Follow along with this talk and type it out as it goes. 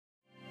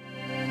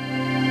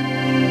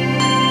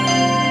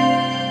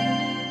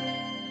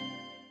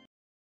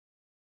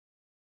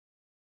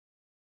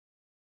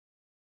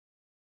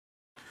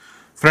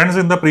Friends,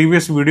 in the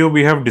previous video,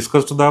 we have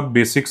discussed the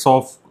basics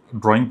of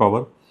drawing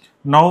power.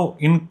 Now,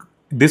 in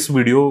this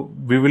video,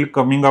 we will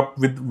coming up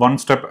with one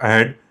step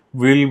ahead.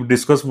 We'll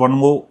discuss one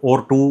more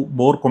or two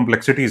more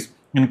complexities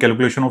in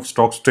calculation of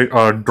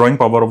drawing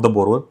power of the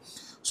borrower.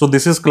 So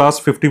this is class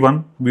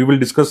 51. We will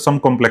discuss some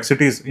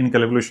complexities in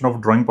calculation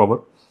of drawing power.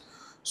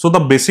 So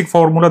the basic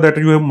formula that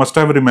you must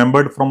have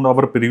remembered from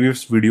our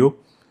previous video,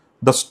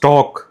 the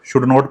stock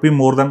should not be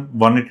more than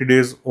 180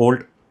 days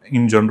old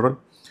in general.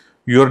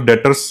 Your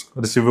debtors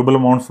receivable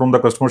amount from the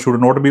customer should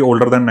not be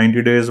older than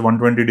 90 days,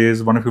 120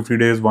 days, 150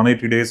 days,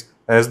 180 days,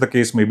 as the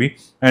case may be,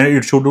 and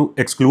it should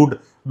exclude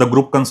the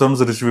group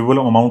concerns receivable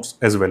amounts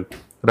as well,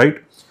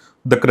 right?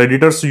 The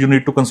creditors you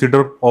need to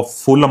consider of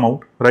full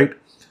amount, right?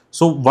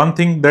 So one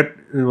thing that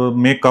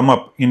may come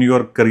up in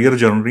your career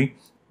journey,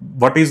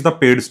 what is the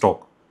paid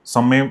stock?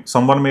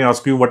 Someone may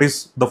ask you, what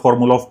is the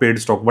formula of paid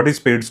stock? What is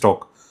paid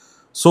stock?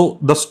 So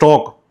the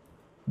stock,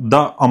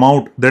 the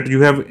amount that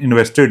you have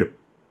invested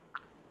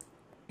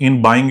in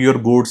buying your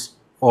goods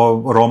or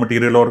raw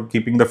material or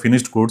keeping the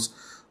finished goods,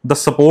 the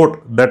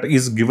support that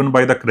is given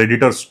by the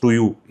creditors to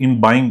you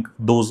in buying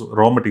those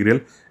raw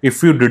material,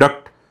 if you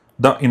deduct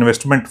the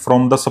investment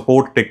from the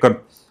support taken,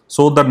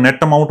 so the net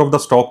amount of the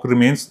stock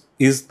remains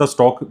is the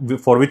stock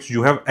for which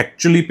you have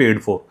actually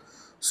paid for.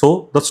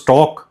 So the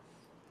stock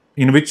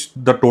in which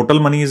the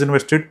total money is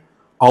invested,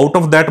 out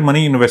of that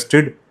money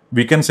invested,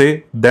 we can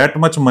say that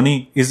much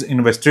money is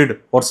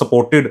invested or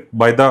supported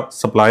by the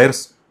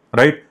suppliers,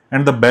 right?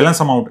 And the balance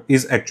amount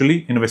is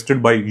actually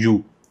invested by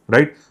you,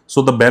 right?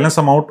 So the balance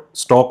amount,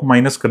 stock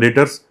minus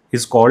creditors,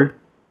 is called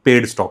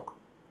paid stock,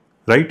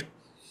 right?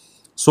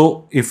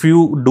 So if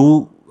you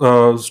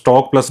do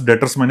stock plus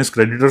debtors minus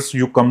creditors,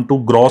 you come to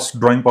gross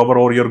drawing power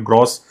or your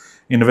gross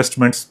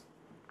investments,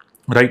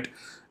 right?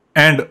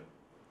 And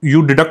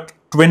you deduct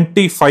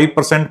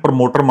 25%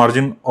 promoter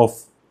margin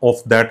of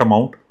that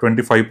amount,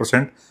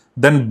 25%.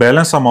 Then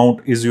balance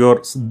amount is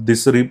your,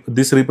 this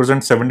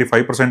represents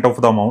 75% of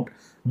the amount.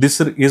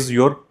 This is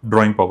your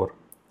drawing power,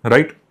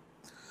 right?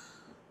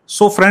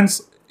 So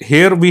friends,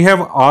 here we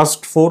have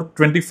asked for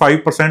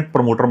 25%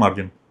 promoter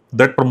margin.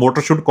 That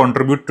promoter should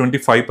contribute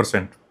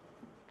 25%.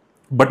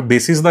 But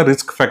basis the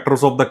risk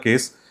factors of the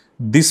case,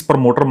 this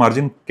promoter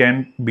margin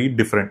can be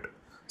different.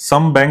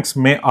 Some banks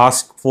may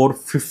ask for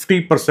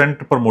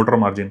 50% promoter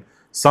margin.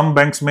 Some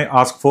banks may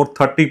ask for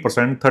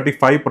 30%,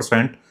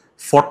 35%,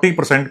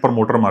 40%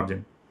 promoter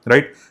margin,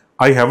 right?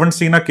 I haven't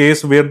seen a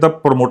case where the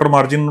promoter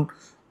margin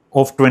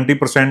of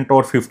 20%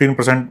 or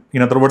 15%,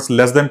 in other words,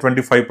 less than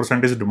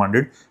 25% is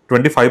demanded.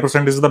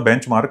 25% is the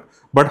benchmark,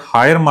 but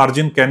higher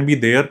margin can be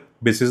there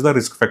basis the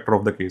risk factor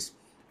of the case.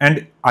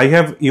 And I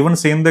have even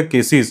seen the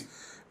cases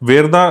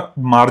where the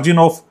margin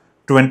of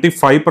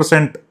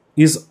 25%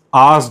 is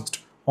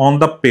asked on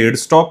the paid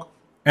stock,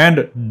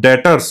 and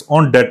debtors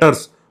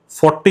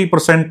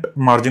 40%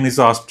 margin is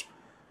asked.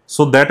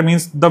 So that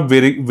means the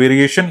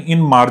variation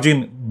in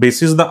margin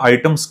basis the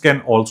items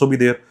can also be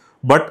there,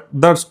 but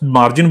the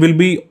margin will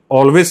be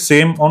always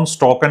same on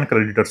stock and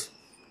creditors,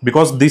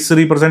 because this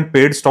represent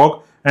paid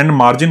stock and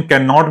margin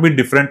cannot be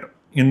different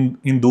in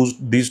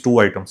these two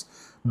items.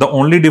 The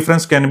only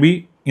difference can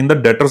be in the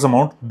debtors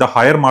amount. The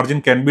higher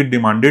margin can be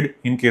demanded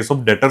in case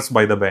of debtors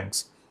by the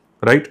banks,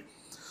 right?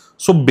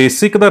 So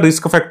basic the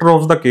risk factor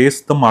of the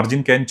case, the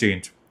margin can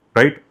change,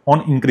 right?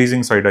 On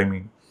increasing side, I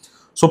mean.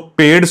 So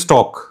paid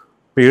stock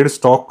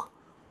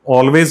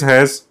always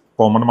has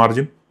common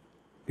margin.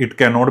 It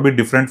cannot be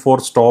different for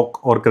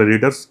stock or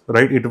creditors,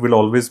 right? It will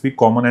always be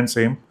common and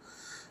same.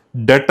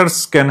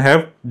 Debtors can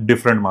have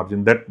different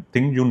margin. That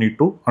thing you need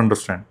to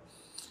understand.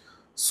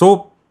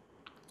 So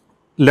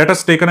let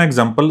us take an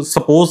example.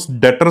 Suppose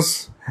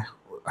debtors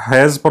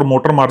has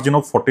promoter margin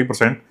of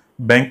 40%.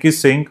 Bank is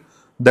saying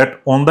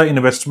that on the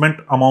investment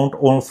amount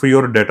of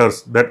your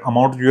debtors, that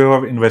amount you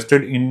have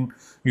invested in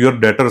your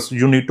debtors,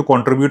 you need to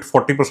contribute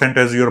 40%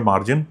 as your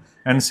margin,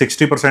 and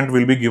 60%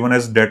 will be given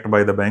as debt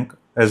by the bank,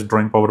 as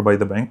drawing power by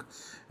the bank.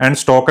 And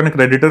stock and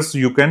creditors,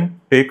 you can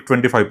take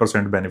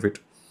 25% benefit,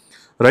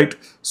 right?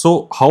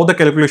 So how the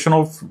calculation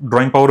of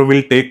drawing power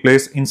will take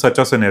place in such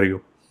a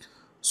scenario?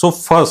 So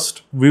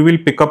first, we will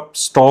pick up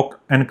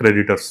stock and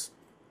creditors.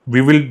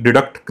 We will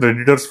deduct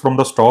creditors from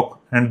the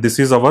stock, and this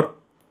is our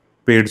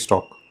paid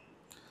stock.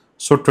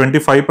 So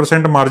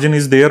 25% margin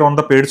is there on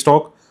the paid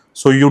stock.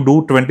 So you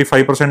do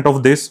 25%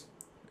 of this,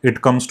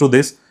 it comes to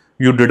this,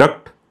 you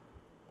deduct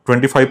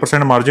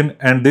 25% margin,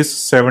 and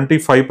this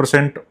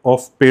 75%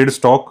 of paid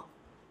stock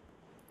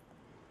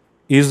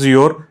is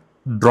your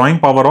drawing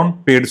power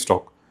on paid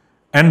stock.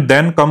 And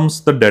then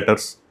comes the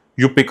debtors.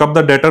 You pick up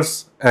the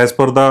debtors as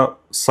per the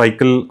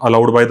cycle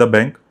allowed by the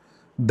bank.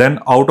 Then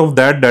out of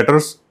that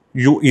debtors,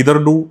 you either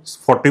do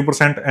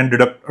 40% and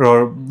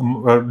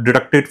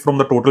deduct it from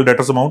the total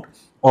debtors amount,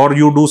 or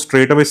you do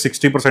straight away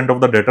 60% of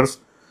the debtors,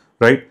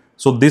 right?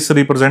 So this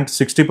represents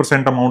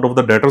 60% amount of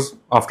the debtors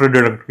after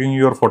deducting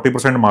your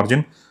 40%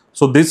 margin.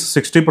 So this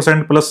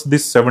 60% plus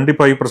this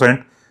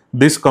 75%,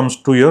 this comes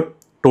to your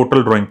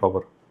total drawing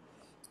power.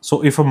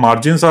 So if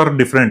margins are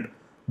different,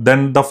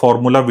 then the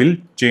formula will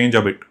change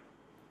a bit.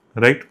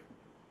 right?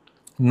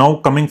 Now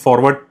coming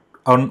forward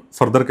on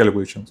further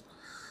calculations.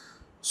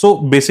 So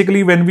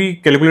basically, when we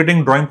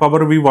calculating drawing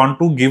power, we want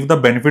to give the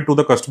benefit to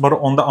the customer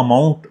on the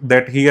amount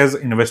that he has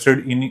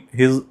invested in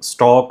his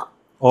stock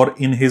or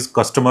in his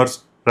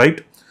customers,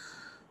 right?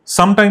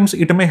 Sometimes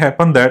it may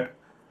happen that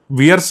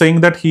we are saying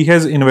that he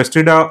has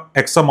invested a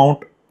X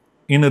amount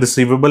in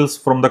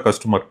receivables from the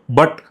customer,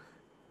 but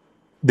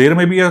there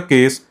may be a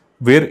case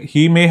where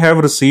he may have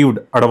received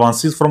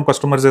advances from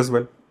customers as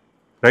well,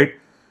 right?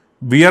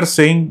 We are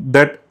saying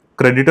that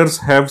creditors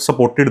have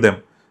supported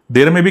them.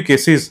 There may be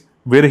cases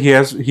where he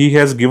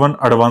has given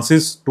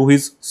advances to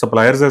his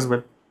suppliers as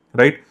well,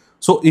 right?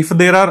 So if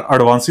there are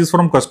advances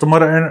from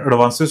customer and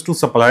advances to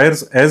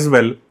suppliers as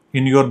well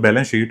in your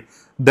balance sheet,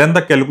 then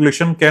the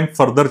calculation can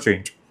further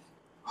change.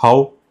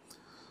 How?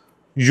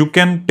 You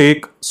can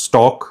take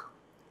stock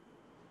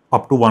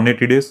up to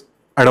 180 days,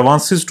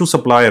 advances to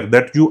supplier,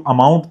 that you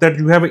amount that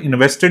you have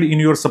invested in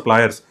your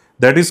suppliers,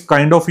 that is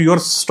kind of your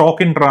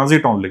stock in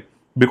transit only,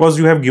 because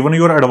you have given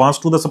your advance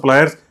to the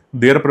suppliers,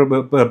 they are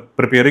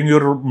preparing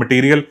your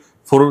material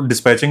for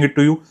dispatching it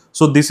to you.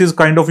 So this is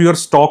kind of your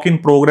stock in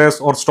progress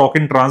or stock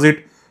in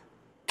transit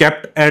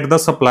kept at the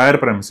supplier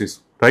premises,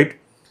 right?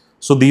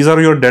 So these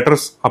are your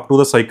debtors up to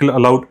the cycle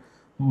allowed,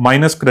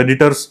 minus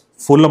creditors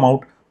full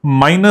amount,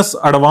 minus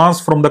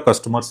advance from the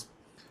customers.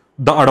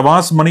 The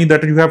advance money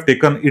that you have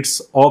taken,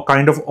 it's all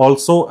kind of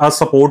also a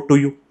support to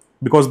you,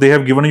 because they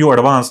have given you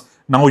advance.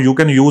 Now you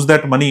can use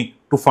that money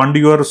to fund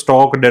your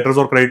stock, debtors,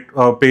 or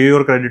pay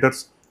your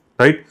creditors,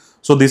 right?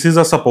 So this is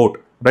a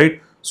support,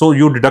 right? So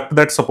you deduct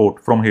that support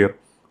from here.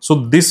 So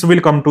this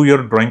will come to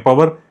your drawing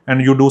power,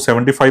 and you do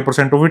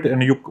 75% of it,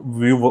 and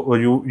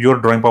your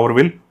drawing power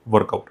will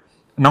work out.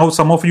 Now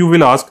some of you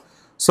will ask,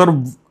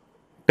 sir,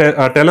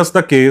 tell us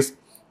the case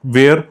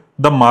where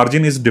the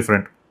margin is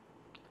different.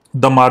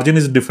 The margin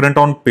is different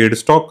on paid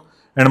stock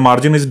and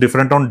margin is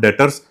different on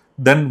debtors.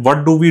 Then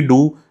what do we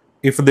do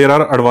if there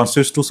are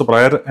advances to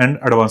supplier and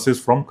advances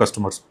from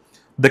customers?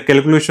 The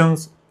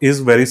calculations is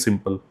very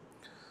simple.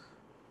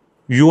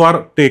 You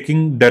are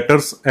taking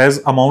debtors as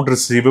amount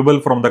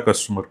receivable from the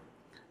customer.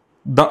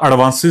 The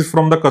advances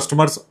from the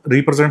customers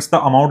represents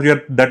the amount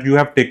that you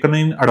have taken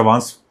in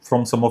advance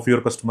from some of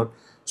your customer.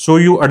 So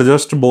you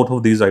adjust both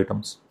of these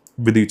items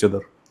with each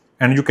other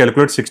and you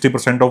calculate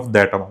 60% of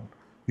that amount.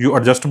 You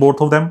adjust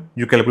both of them,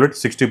 you calculate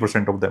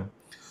 60% of them.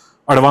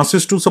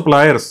 Advances to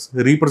suppliers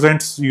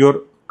represents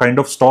your kind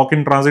of stock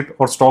in transit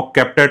or stock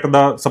kept at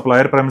the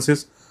supplier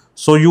premises.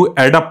 So you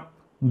add up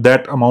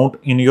that amount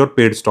in your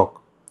paid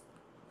stock.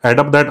 Add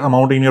up that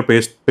amount in your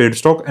paid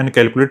stock and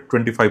calculate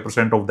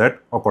 25% of that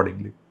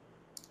accordingly,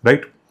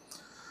 right?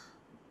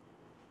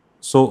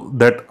 So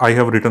that I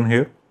have written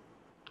here.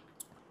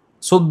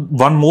 So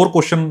one more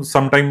question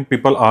sometimes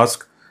people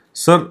ask,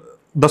 sir,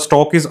 the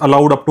stock is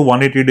allowed up to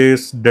 180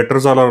 days,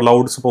 debtors are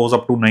allowed suppose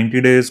up to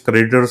 90 days,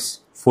 creditors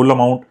full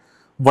amount.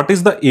 What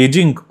is the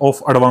aging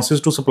of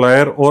advances to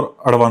supplier or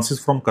advances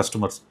from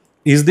customers?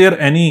 Is there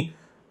any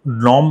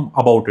norm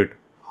about it?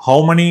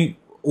 How many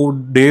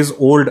days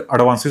old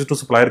advances to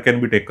supplier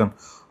can be taken?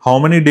 How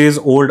many days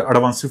old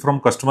advances from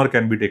customer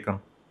can be taken?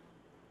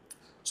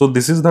 So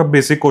this is the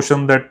basic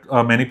question that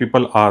many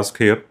people ask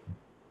here.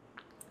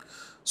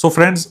 So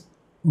friends,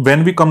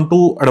 when we come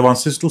to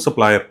advances to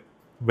supplier,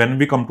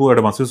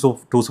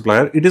 to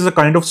supplier, it is a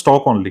kind of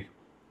stock only.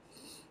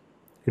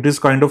 It is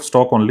kind of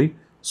stock only.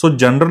 So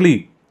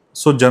generally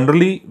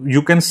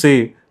you can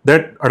say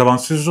that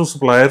advances to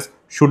suppliers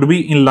should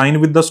be in line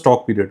with the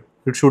stock period.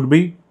 It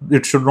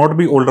should not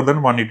be older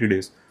than 180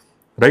 days,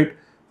 right?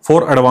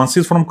 For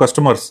advances from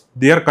customers,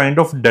 they are kind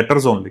of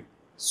debtors only.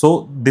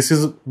 So this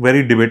is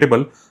very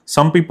debatable.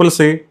 Some people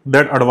say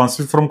that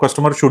advances from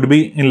customers should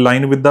be in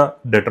line with the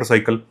debtor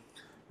cycle.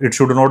 It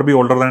should not be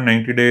older than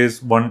 90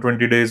 days,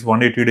 120 days,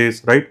 180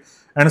 days, right?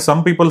 And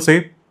some people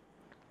say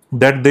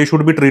that they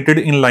should be treated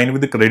in line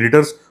with the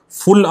creditors.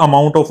 Full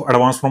amount of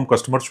advance from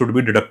customers should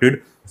be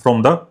deducted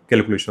from the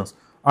calculations.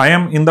 I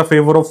am in the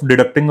favor of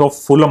deducting of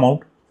full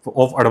amount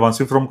of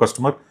advances from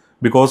customer,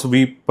 because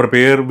we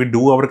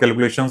do our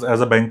calculations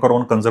as a banker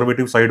on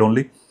conservative side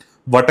only.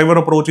 Whatever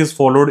approach is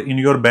followed in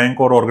your bank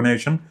or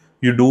organization,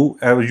 you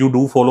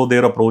do follow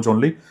their approach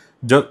only.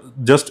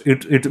 Just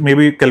it may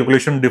be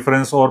calculation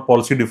difference or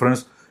policy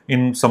difference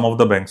in some of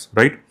the banks,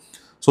 right?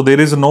 So there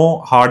is no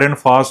hard and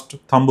fast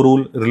thumb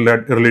rule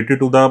related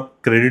to the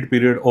credit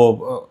period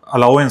of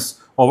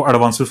allowance of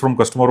advances from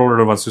customer or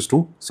advances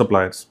to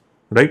suppliers,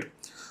 right?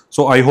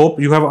 So I hope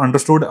you have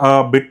understood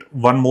a bit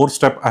one more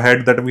step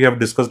ahead that we have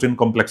discussed in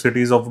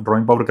complexities of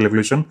drawing power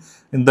calculation.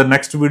 In the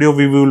next video,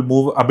 we will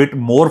move a bit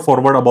more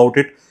forward about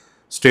it.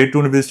 Stay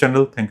tuned with this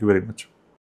channel. Thank you very much.